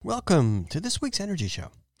Welcome to this week's Energy Show.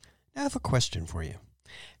 Now I have a question for you.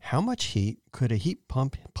 How much heat could a heat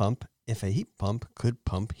pump if a heat pump could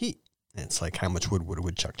pump heat? It's like how much wood would a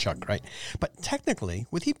woodchuck chuck, right? But technically,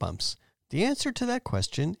 with heat pumps, the answer to that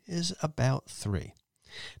question is about 3.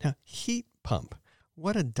 Now, heat pump,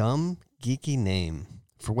 what a dumb, geeky name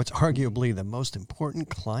for what's arguably the most important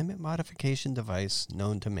climate modification device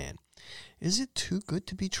known to man. Is it too good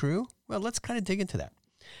to be true? Well, let's kind of dig into that.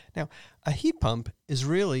 Now, a heat pump is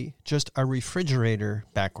really just a refrigerator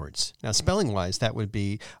backwards. Now, spelling-wise, that would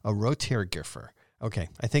be a Roteregiffer. Okay,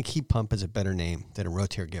 I think heat pump is a better name than a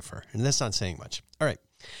Roteregiffer, and that's not saying much. All right,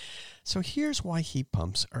 so here's why heat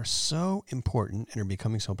pumps are so important and are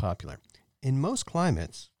becoming so popular. In most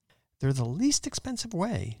climates, they're the least expensive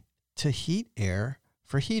way to heat air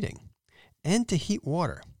for heating and to heat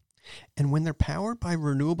water. And when they're powered by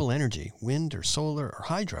renewable energy, wind or solar or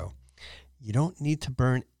hydro, you don't need to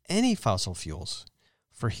burn any fossil fuels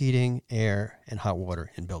for heating air and hot water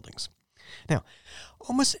in buildings. Now,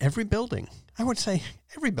 almost every building, I would say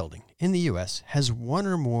every building in the U.S. has one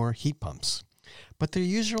or more heat pumps, but they're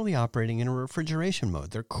usually operating in a refrigeration mode.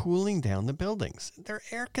 They're cooling down the buildings. They're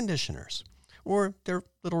air conditioners or they're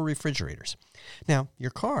little refrigerators. Now, your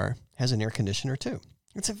car has an air conditioner too.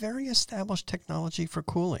 It's a very established technology for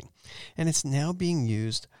cooling, and it's now being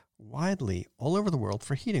used widely all over the world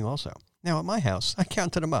for heating also. Now, at my house, I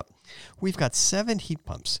counted them up. We've got 7 heat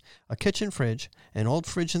pumps, a kitchen fridge, an old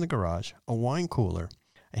fridge in the garage, a wine cooler,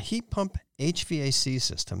 a heat pump HVAC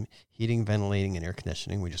system, heating, ventilating, and air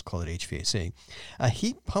conditioning. We just call it HVAC. A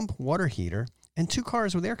heat pump water heater, and 2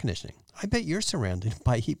 cars with air conditioning. I bet you're surrounded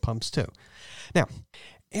by heat pumps too. Now,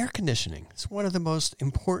 air conditioning is one of the most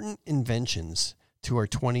important inventions to our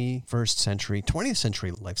 21st century, 20th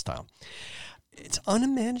century lifestyle. It's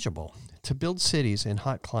unmanageable to build cities in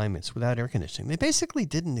hot climates without air conditioning. They basically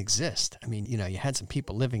didn't exist. I mean, you had some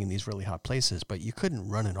people living in these really hot places, but you couldn't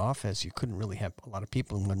run an office. You couldn't really have a lot of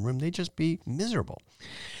people in one room. They'd just be miserable.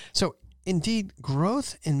 So indeed,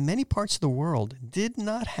 growth in many parts of the world did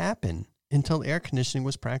not happen until air conditioning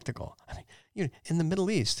was practical. I mean, in the Middle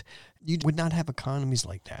East, you would not have economies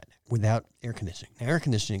like that without air conditioning. Now, air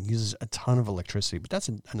conditioning uses a ton of electricity, but that's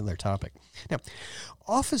another topic. Now,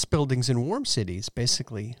 office buildings in warm cities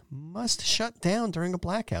basically must shut down during a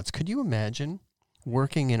blackouts. Could you imagine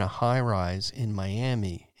working in a high-rise in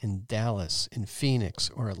Miami, in Dallas, in Phoenix,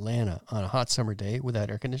 or Atlanta on a hot summer day without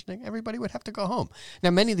air conditioning? Everybody would have to go home. Now,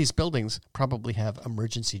 many of these buildings probably have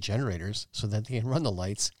emergency generators so that they can run the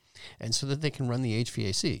lights and so that they can run the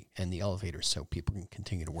HVAC and the elevators so people can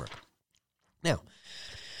continue to work. Now,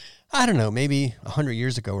 I don't know, maybe 100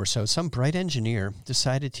 years ago or so, some bright engineer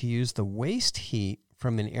decided to use the waste heat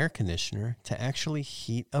from an air conditioner to actually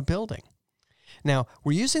heat a building. Now,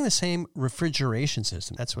 we're using the same refrigeration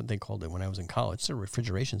system. That's what they called it when I was in college. It's a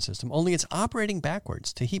refrigeration system, only it's operating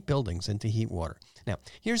backwards to heat buildings and to heat water. Now,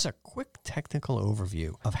 here's a quick technical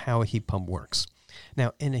overview of how a heat pump works.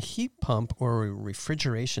 Now, in a heat pump or a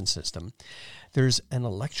refrigeration system, there's an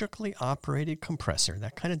electrically operated compressor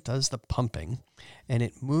that kind of does the pumping, and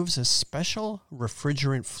it moves a special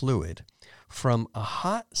refrigerant fluid from a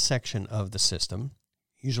hot section of the system,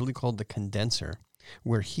 usually called the condenser,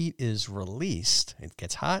 where heat is released. It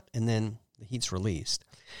gets hot, and then the heat's released,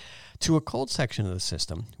 to a cold section of the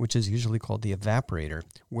system, which is usually called the evaporator,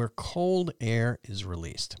 where cold air is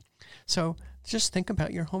released. So just think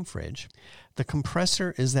about your home fridge. The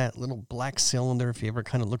compressor is that little black cylinder. If you ever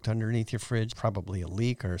kind of looked underneath your fridge, probably a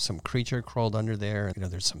leak or some creature crawled under there.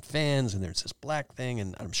 There's some fans and there's this black thing,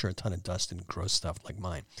 and I'm sure a ton of dust and gross stuff like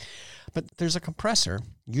mine. But there's a compressor,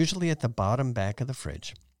 usually at the bottom back of the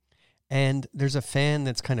fridge. And there's a fan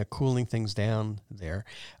that's kind of cooling things down there.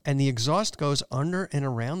 And the exhaust goes under and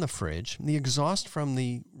around the fridge. The exhaust from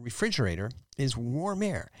the refrigerator is warm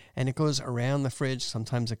air, and it goes around the fridge.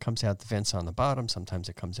 Sometimes it comes out the vents on the bottom. Sometimes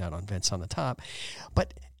it comes out on vents on the top.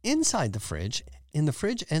 But inside the fridge, in the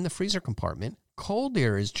fridge and the freezer compartment, cold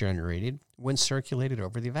air is generated when circulated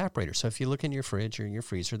over the evaporator. So if you look in your fridge or in your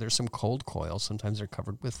freezer, there's some cold coils. Sometimes they're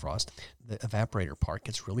covered with frost. The evaporator part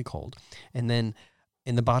gets really cold. And then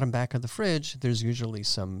in the bottom back of the fridge, there's usually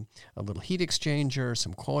a little heat exchanger,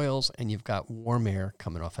 some coils, and you've got warm air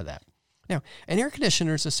coming off of that. Now, an air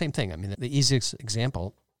conditioner is the same thing. I mean, the easiest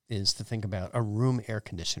example is to think about a room air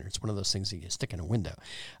conditioner. It's one of those things that you stick in a window.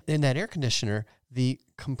 In that air conditioner, the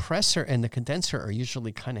compressor and the condenser are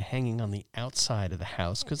usually kind of hanging on the outside of the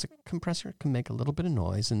house because the compressor can make a little bit of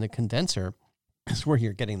noise, and the condenser is where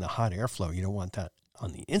you're getting the hot airflow. You don't want that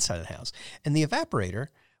on the inside of the house. And the evaporator,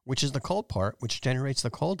 which is the cold part, which generates the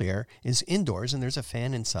cold air, is indoors, and there's a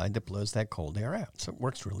fan inside that blows that cold air out. So it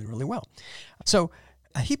works really, really well. So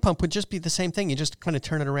A heat pump would just be the same thing. You just kind of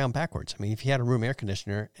turn it around backwards. I mean, if you had a room air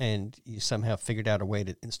conditioner and you somehow figured out a way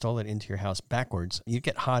to install it into your house backwards, you'd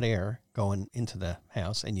get hot air going into the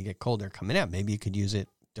house and you get cold air coming out. Maybe you could use it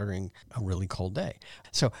during a really cold day.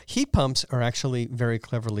 So heat pumps are actually very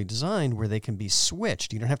cleverly designed where they can be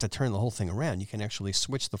switched. You don't have to turn the whole thing around. You can actually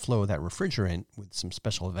switch the flow of that refrigerant with some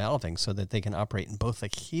special valving so that they can operate in both a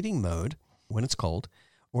heating mode when it's cold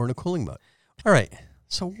or in a cooling mode. All right.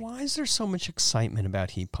 So why is there so much excitement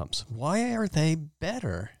about heat pumps? Why are they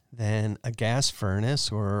better than a gas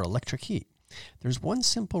furnace or electric heat? There's one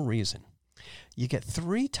simple reason. You get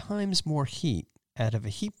 3 times more heat out of a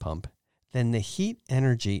heat pump than the heat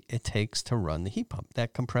energy it takes to run the heat pump.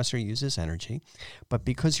 That compressor uses energy, but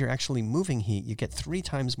because you're actually moving heat, you get 3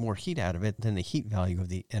 times more heat out of it than the heat value of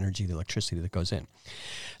the energy, the electricity that goes in.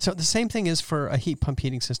 So the same thing is for a heat pump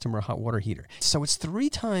heating system or a hot water heater. So it's 3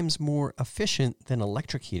 times more efficient than an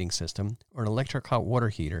electric heating system or an electric hot water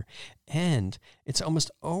heater, and it's almost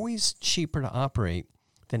always cheaper to operate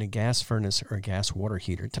than a gas furnace or a gas water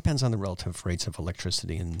heater. It depends on the relative rates of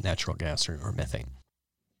electricity and natural gas or methane.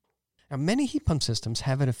 Now, many heat pump systems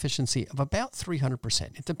have an efficiency of about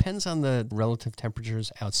 300%. It depends on the relative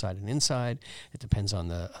temperatures outside and inside. It depends on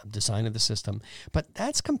the design of the system. But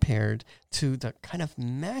that's compared to the kind of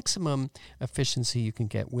maximum efficiency you can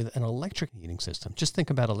get with an electric heating system. Just think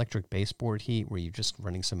about electric baseboard heat, where you're just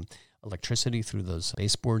running some electricity through those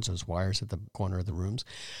baseboards, those wires at the corner of the rooms.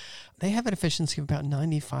 They have an efficiency of about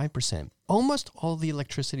 95%. Almost all the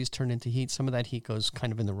electricity is turned into heat. Some of that heat goes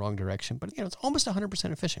kind of in the wrong direction, but it's almost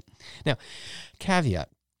 100% efficient. Now, caveat,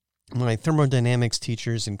 my thermodynamics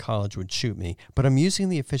teachers in college would shoot me, but I'm using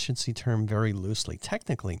the efficiency term very loosely.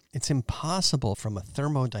 Technically, it's impossible from a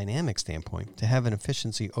thermodynamic standpoint to have an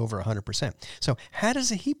efficiency over 100%. So how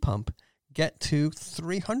does a heat pump get to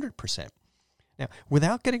 300%? Now,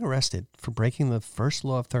 without getting arrested for breaking the first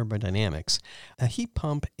law of thermodynamics, a heat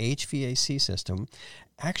pump HVAC system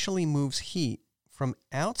actually moves heat from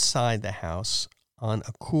outside the house on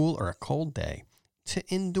a cool or a cold day to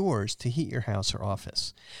indoors to heat your house or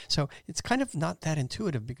office. So it's kind of not that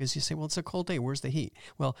intuitive because you say, well, it's a cold day. Where's the heat?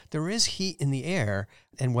 Well, there is heat in the air,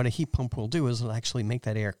 and what a heat pump will do is it'll actually make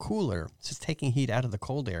that air cooler. It's just taking heat out of the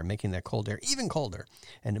cold air, making that cold air even colder,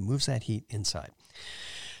 and it moves that heat inside.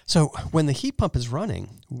 So when the heat pump is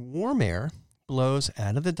running, warm air blows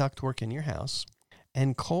out of the ductwork in your house,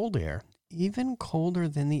 and cold air, even colder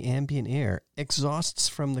than the ambient air, exhausts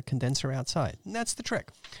from the condenser outside. And that's the trick.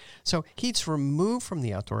 So heat's removed from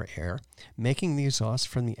the outdoor air, making the exhaust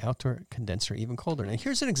from the outdoor condenser even colder. Now,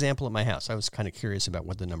 here's an example at my house. I was kind of curious about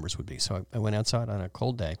what the numbers would be. So I went outside on a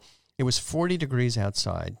cold day. It was 40 degrees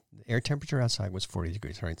outside. The air temperature outside was 40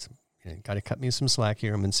 degrees. All right, so got to cut me some slack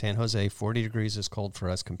here. I'm in San Jose. 40 degrees is cold for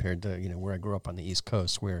us compared to, where I grew up on the East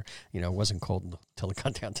Coast where, it wasn't cold until it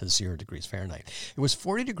got down to 0 degrees Fahrenheit. It was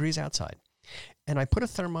 40 degrees outside. And I put a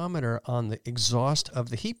thermometer on the exhaust of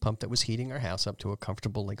the heat pump that was heating our house up to a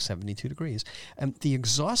comfortable 72 degrees. And the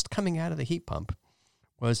exhaust coming out of the heat pump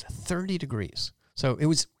was 30 degrees. So it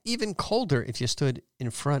was even colder if you stood in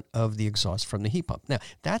front of the exhaust from the heat pump. Now,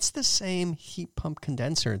 that's the same heat pump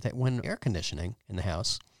condenser that when air conditioning in the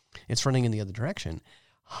house, it's running in the other direction.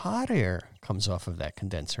 Hot air comes off of that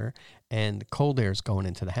condenser and cold air is going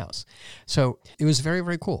into the house. So it was very,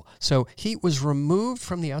 very cool. So heat was removed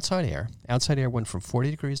from the outside air. Outside air went from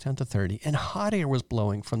 40 degrees down to 30, and hot air was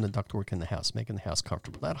blowing from the ductwork in the house, making the house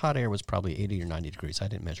comfortable. That hot air was probably 80 or 90 degrees. I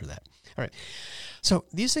didn't measure that. All right. So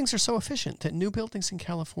these things are so efficient that new buildings in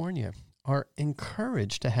California are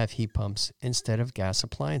encouraged to have heat pumps instead of gas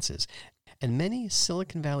appliances. And many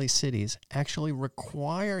Silicon Valley cities actually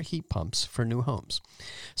require heat pumps for new homes.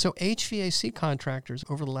 So HVAC contractors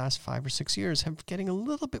over the last 5 or 6 years have getting a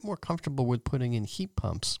little bit more comfortable with putting in heat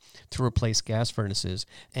pumps to replace gas furnaces,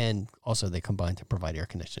 and also they combine to provide air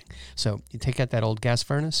conditioning. So you take out that old gas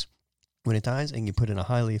furnace when it dies, and you put in a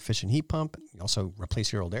highly efficient heat pump. You also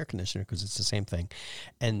replace your old air conditioner because it's the same thing.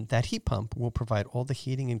 And that heat pump will provide all the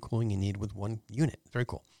heating and cooling you need with one unit. Very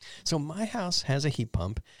cool. So my house has a heat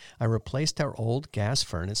pump. I replaced our old gas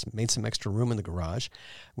furnace, made some extra room in the garage.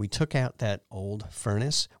 We took out that old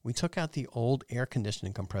furnace. We took out the old air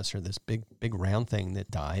conditioning compressor, this big round thing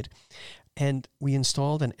that died. And we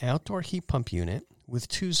installed an outdoor heat pump unit with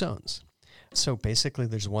 2 zones. So basically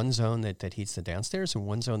there's one zone that heats the downstairs and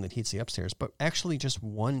one zone that heats the upstairs, but actually just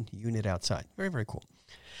one unit outside. Very, very cool.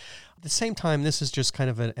 At the same time, this is just kind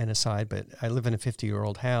of an aside, but I live in a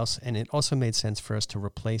 50-year-old house, and it also made sense for us to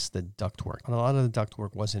replace the ductwork. And a lot of the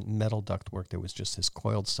ductwork wasn't metal ductwork. There was just this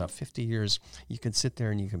coiled stuff. 50 years, you can sit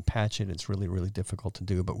there and you can patch it. It's really, really difficult to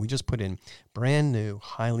do. But we just put in brand new,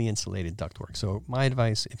 highly insulated ductwork. So my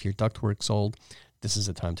advice, if your ductwork's old, this is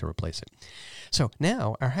the time to replace it. So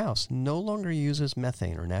now our house no longer uses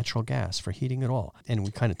methane or natural gas for heating at all. And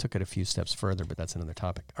we kind of took it a few steps further, but that's another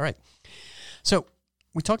topic. All right. So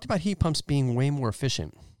we talked about heat pumps being way more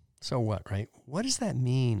efficient. So what, right? What does that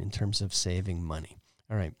mean in terms of saving money?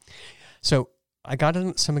 All right. So I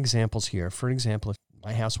got some examples here. For example,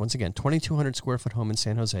 my house, once again, 2,200 square foot home in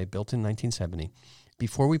San Jose, built in 1970.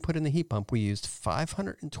 Before we put in the heat pump, we used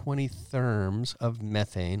 520 therms of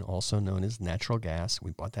methane, also known as natural gas. We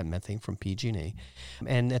bought that methane from PG&E.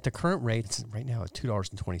 And at the current rate, it's right now at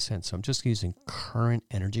 $2.20. So I'm just using current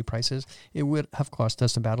energy prices. It would have cost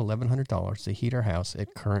us about $1,100 to heat our house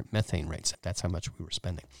at current methane rates. That's how much we were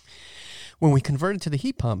spending. When we converted to the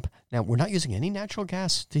heat pump, now we're not using any natural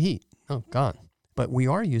gas to heat. Oh, gone. But we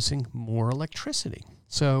are using more electricity.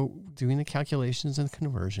 So doing the calculations and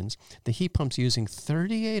conversions, the heat pump's using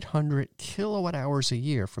 3,800 kilowatt hours a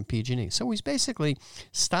year from PG&E. So we basically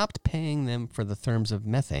stopped paying them for the therms of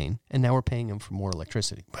methane, and now we're paying them for more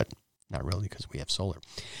electricity, but not really because we have solar.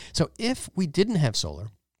 So if we didn't have solar,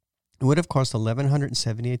 it would have cost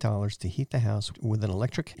 $1,178 to heat the house with an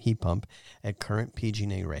electric heat pump at current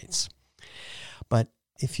PG&E rates. But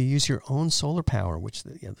if you use your own solar power, which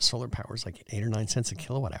the solar power is like 8 or 9 cents a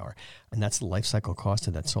kilowatt hour, and that's the life cycle cost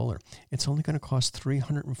of that solar, it's only going to cost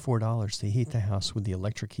 $304 to heat the house with the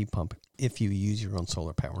electric heat pump if you use your own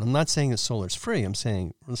solar power. And I'm not saying that solar is free. I'm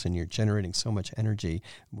saying, listen, you're generating so much energy.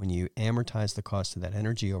 When you amortize the cost of that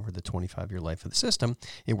energy over the 25-year life of the system,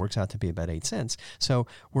 it works out to be about 8 cents. So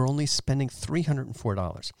we're only spending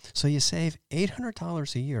 $304. So you save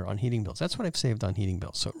 $800 a year on heating bills. That's what I've saved on heating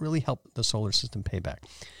bills. So it really helped the solar system pay back.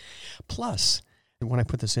 Plus, when I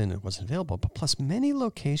put this in, it wasn't available, but plus many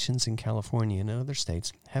locations in California and other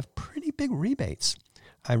states have pretty big rebates.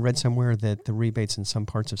 I read somewhere that the rebates in some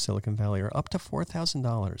parts of Silicon Valley are up to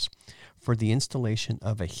 $4,000 for the installation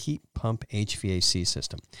of a heat pump HVAC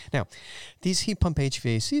system. Now, these heat pump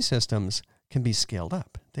HVAC systems can be scaled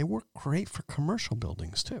up. They work great for commercial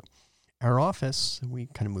buildings too. Our office, we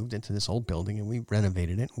kind of moved into this old building and we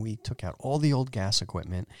renovated it. We took out all the old gas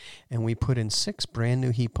equipment and we put in 6 brand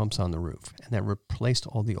new heat pumps on the roof. And that replaced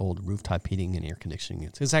all the old rooftop heating and air conditioning.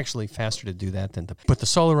 It's actually faster to do that than to put the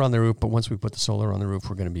solar on the roof. But once we put the solar on the roof,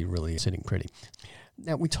 we're going to be really sitting pretty.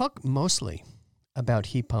 Now, we talk mostly about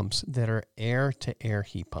heat pumps that are air-to-air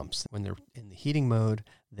heat pumps. When they're in the heating mode,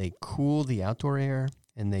 they cool the outdoor air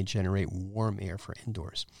and they generate warm air for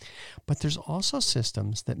indoors. But there's also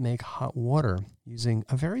systems that make hot water using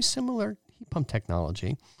a very similar heat pump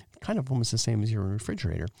technology, kind of almost the same as your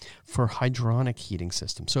refrigerator, for hydronic heating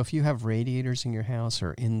systems. So if you have radiators in your house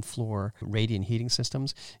or in-floor radiant heating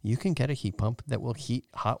systems, you can get a heat pump that will heat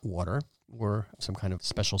hot water or some kind of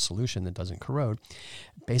special solution that doesn't corrode.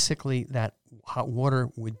 Basically, that hot water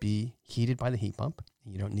would be heated by the heat pump.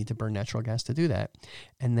 You don't need to burn natural gas to do that.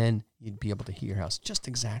 And then you'd be able to heat your house just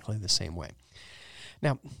exactly the same way.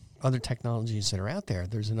 Now, other technologies that are out there,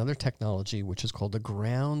 there's another technology which is called a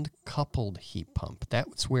ground-coupled heat pump.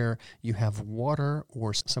 That's where you have water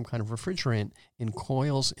or some kind of refrigerant in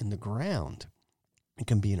coils in the ground. It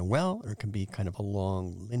can be in a well or it can be kind of a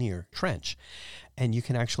long linear trench. And you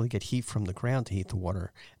can actually get heat from the ground to heat the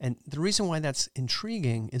water. And the reason why that's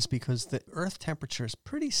intriguing is because the earth temperature is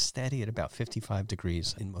pretty steady at about 55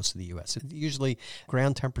 degrees in most of the U.S. Usually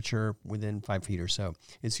ground temperature within 5 feet or so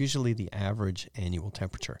is usually the average annual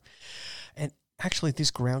temperature. And actually, these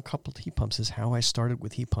ground-coupled heat pumps is how I started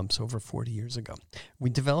with heat pumps over 40 years ago. We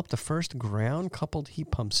developed the first ground-coupled heat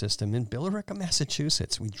pump system in Billerica,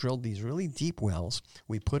 Massachusetts. We drilled these really deep wells.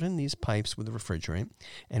 We put in these pipes with a refrigerant,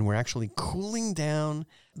 and we're actually cooling down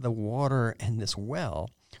the water in this well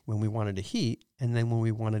when we wanted to heat. And then when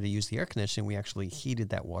we wanted to use the air conditioning, we actually heated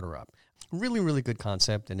that water up. Really, really good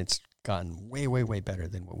concept, and it's gotten way, way, way better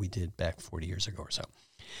than what we did back 40 years ago or so.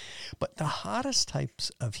 But the hottest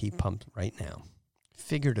types of heat pumps right now,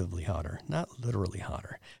 figuratively hotter, not literally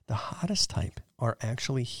hotter, the hottest type are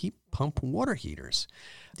actually heat pump water heaters.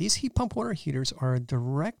 These heat pump water heaters are a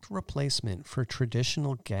direct replacement for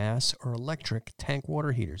traditional gas or electric tank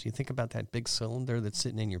water heaters. You think about that big cylinder that's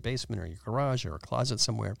sitting in your basement or your garage or a closet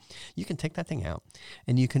somewhere. You can take that thing out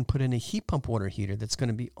and you can put in a heat pump water heater that's going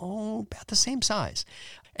to be about the same size.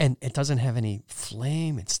 And it doesn't have any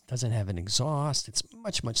flame. It doesn't have an exhaust. It's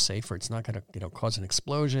much, much safer. It's not going to cause an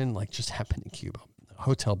explosion like just happened in Cuba. A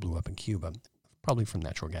hotel blew up in Cuba, probably from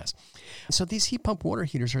natural gas. So these heat pump water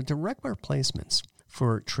heaters are direct replacements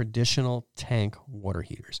for traditional tank water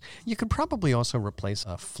heaters. You could probably also replace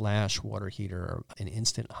a flash water heater or an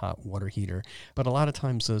instant hot water heater, but a lot of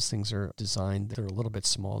times those things are designed, they're a little bit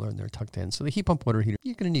smaller and they're tucked in. So the heat pump water heater,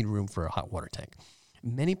 you're going to need room for a hot water tank.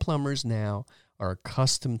 Many plumbers now are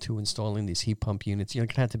accustomed to installing these heat pump units. You're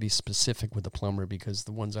going to have to be specific with the plumber, because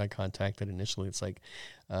the ones I contacted initially, it's like,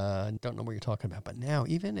 don't know what you're talking about. But now,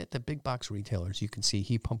 even at the big box retailers, you can see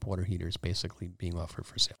heat pump water heaters basically being offered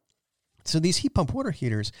for sale. So these heat pump water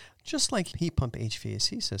heaters, just like heat pump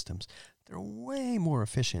HVAC systems, they're way more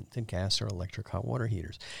efficient than gas or electric hot water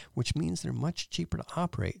heaters, which means they're much cheaper to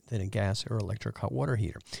operate than a gas or electric hot water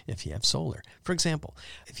heater if you have solar. For example,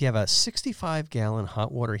 if you have a 65-gallon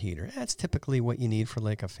hot water heater, that's typically what you need for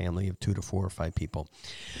like a family of 2 to 4 or 5 people.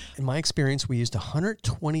 In my experience, we used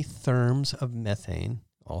 120 therms of methane,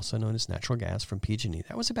 also known as natural gas, from PG&E.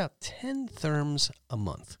 That was about 10 therms a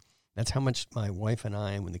month. That's how much my wife and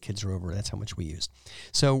I, when the kids are over, that's how much we used.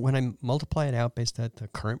 So when I multiply it out based on the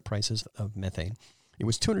current prices of methane, it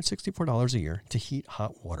was $264 a year to heat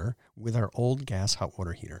hot water with our old gas hot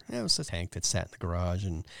water heater. It was a tank that sat in the garage,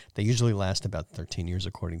 and they usually last about 13 years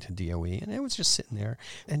according to DOE, and it was just sitting there.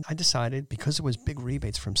 And I decided, because it was big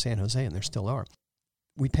rebates from San Jose, and there still are,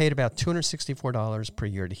 we paid about $264 per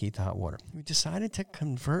year to heat the hot water. We decided to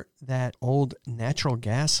convert that old natural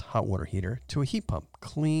gas hot water heater to a heat pump,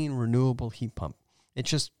 clean, renewable heat pump. It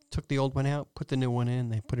just took the old one out, put the new one in.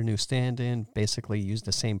 They put a new stand in, basically used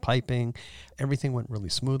the same piping. Everything went really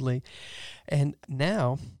smoothly. And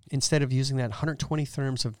now, instead of using that 120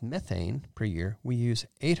 therms of methane per year, we use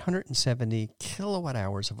 870 kilowatt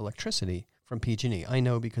hours of electricity from PG&E. I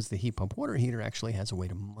know, because the heat pump water heater actually has a way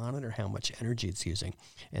to monitor how much energy it's using,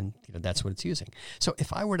 and that's what it's using. So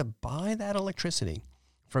if I were to buy that electricity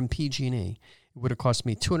from PG&E, it would have cost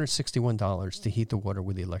me $261 to heat the water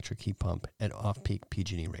with the electric heat pump at off-peak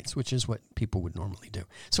PG&E rates, which is what people would normally do.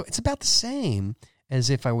 So it's about the same as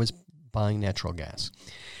if I was buying natural gas.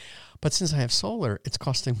 But since I have solar, it's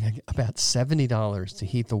costing me about $70 to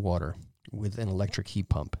heat the water with an electric heat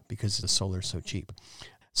pump, because the solar is so cheap.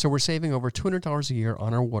 So we're saving over $200 a year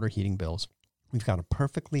on our water heating bills. We've got a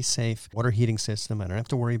perfectly safe water heating system. I don't have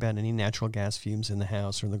to worry about any natural gas fumes in the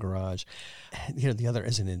house or in the garage. The other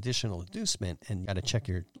is an additional inducement, and you got to check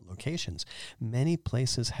your locations. Many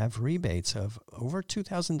places have rebates of over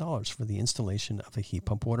 $2,000 for the installation of a heat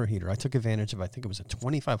pump water heater. I took advantage of, I think it was a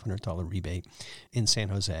 $2,500 rebate in San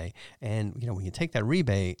Jose. And, when you take that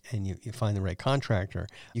rebate and you find the right contractor,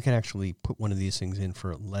 you can actually put one of these things in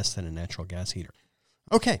for less than a natural gas heater.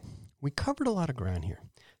 Okay, we covered a lot of ground here.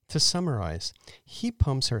 To summarize, heat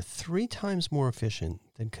pumps are 3 times more efficient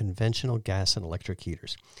than conventional gas and electric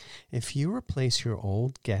heaters. If you replace your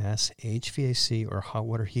old gas, HVAC, or hot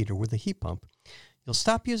water heater with a heat pump, you'll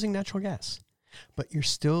stop using natural gas, but you're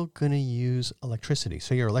still going to use electricity.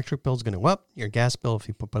 So your electric bill is going to go up, your gas bill, if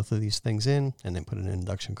you put both of these things in and then put an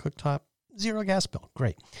induction cooktop, 0 gas bill.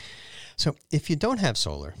 Great. So if you don't have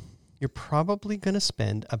solar, you're probably going to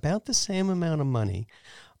spend about the same amount of money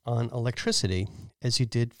on electricity as you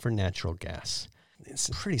did for natural gas. It's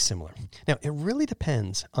pretty similar. Now, it really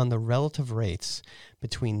depends on the relative rates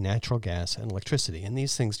between natural gas and electricity, and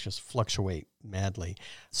these things just fluctuate madly,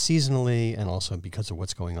 seasonally, and also because of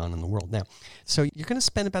what's going on in the world. Now, so you're going to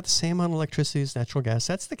spend about the same on electricity as natural gas.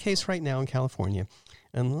 That's the case right now in California,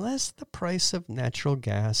 unless the price of natural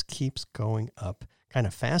gas keeps going up kind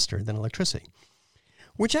of faster than electricity,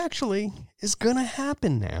 which actually is going to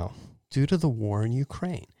happen now due to the war in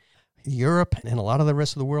Ukraine. Europe and a lot of the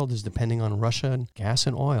rest of the world is depending on Russian gas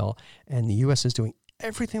and oil, and the U.S. is doing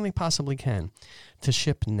everything they possibly can to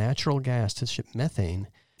ship natural gas, to ship methane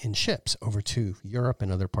in ships over to Europe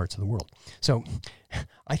and other parts of the world. So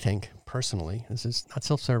I think, personally, this is not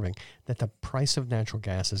self-serving, that the price of natural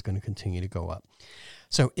gas is going to continue to go up.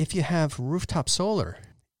 So if you have rooftop solar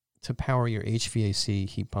to power your HVAC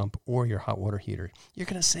heat pump or your hot water heater, you're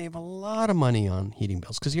going to save a lot of money on heating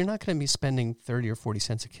bills, because you're not going to be spending 30 or 40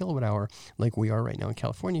 cents a kilowatt hour like we are right now in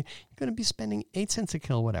California. You're going to be spending 8 cents a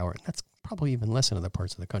kilowatt hour. That's probably even less in other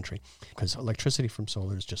parts of the country, because electricity from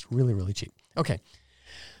solar is just really, really cheap. Okay,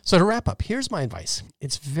 so to wrap up, here's my advice.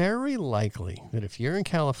 It's very likely that if you're in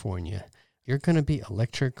California, you're going to be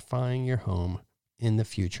electrifying your home in the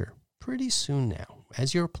future pretty soon now.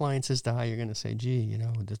 As your appliances die, you're going to say, gee,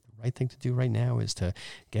 the right thing to do right now is to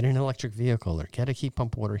get an electric vehicle, or get a heat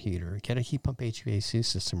pump water heater, or get a heat pump HVAC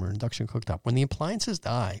system, or induction cooktop. When the appliances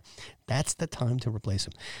die, that's the time to replace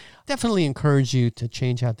them. Definitely encourage you to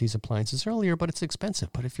change out these appliances earlier, but it's expensive.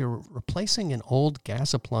 But if you're replacing an old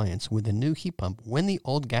gas appliance with a new heat pump, when the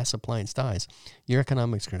old gas appliance dies, your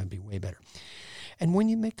economics are going to be way better. And when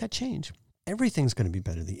you make that change, everything's going to be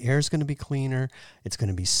better. The air is going to be cleaner, it's going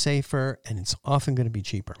to be safer, and it's often going to be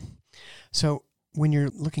cheaper. So when you're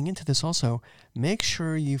looking into this also, make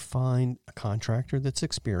sure you find a contractor that's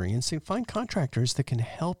experienced and find contractors that can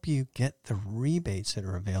help you get the rebates that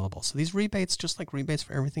are available. So these rebates, just like rebates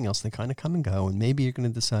for everything else, they kind of come and go. And maybe you're going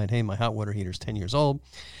to decide, hey, my hot water heater is 10 years old.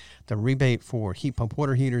 The rebate for heat pump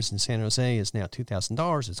water heaters in San Jose is now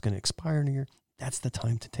 $2,000. It's going to expire in a year. That's the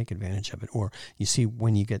time to take advantage of it. Or you see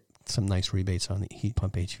when you get some nice rebates on the heat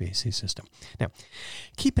pump HVAC system. Now,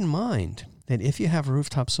 keep in mind that if you have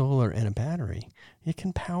rooftop solar and a battery, it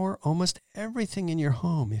can power almost everything in your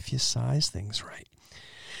home if you size things right.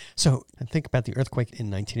 So think about the earthquake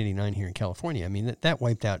in 1989 here in California. I mean, that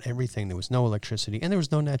wiped out everything. There was no electricity and there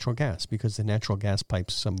was no natural gas because the natural gas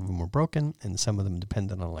pipes, some of them were broken and some of them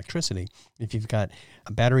depended on electricity. If you've got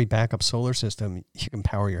a battery backup solar system, you can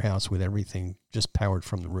power your house with everything just powered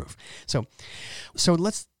from the roof. So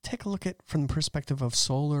let's take a look at from the perspective of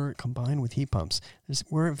solar combined with heat pumps.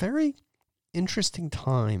 We're a very interesting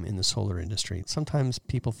time in the solar industry. Sometimes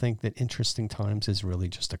people think that interesting times is really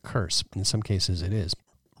just a curse. In some cases it is.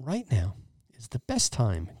 Right now is the best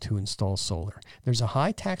time to install solar. There's a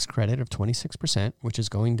high tax credit of 26%, which is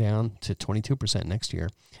going down to 22% next year.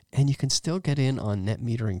 And you can still get in on net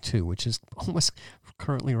metering too, which is almost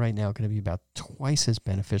currently right now going to be about twice as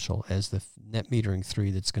beneficial as the net metering 3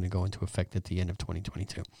 that's going to go into effect at the end of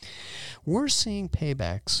 2022. We're seeing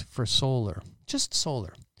paybacks for solar, just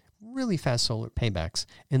solar, really fast solar paybacks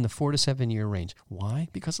in the 4 to 7 year range. Why?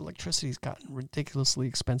 Because electricity's gotten ridiculously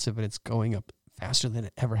expensive and it's going up faster than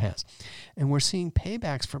it ever has. And we're seeing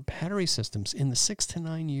paybacks for battery systems in the 6 to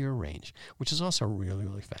 9 year range, which is also really,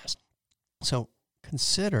 really fast. So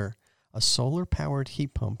consider a solar-powered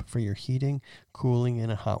heat pump for your heating, cooling,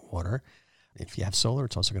 and hot water. If you have solar,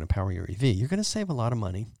 it's also going to power your EV. You're going to save a lot of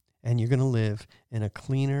money, and you're going to live in a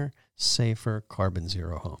cleaner, safer, carbon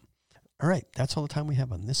zero home. All right, that's all the time we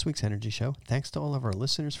have on this week's Energy Show. Thanks to all of our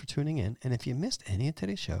listeners for tuning in. And if you missed any of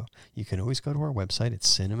today's show, you can always go to our website at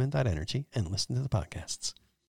cinnamon.energy and listen to the podcasts.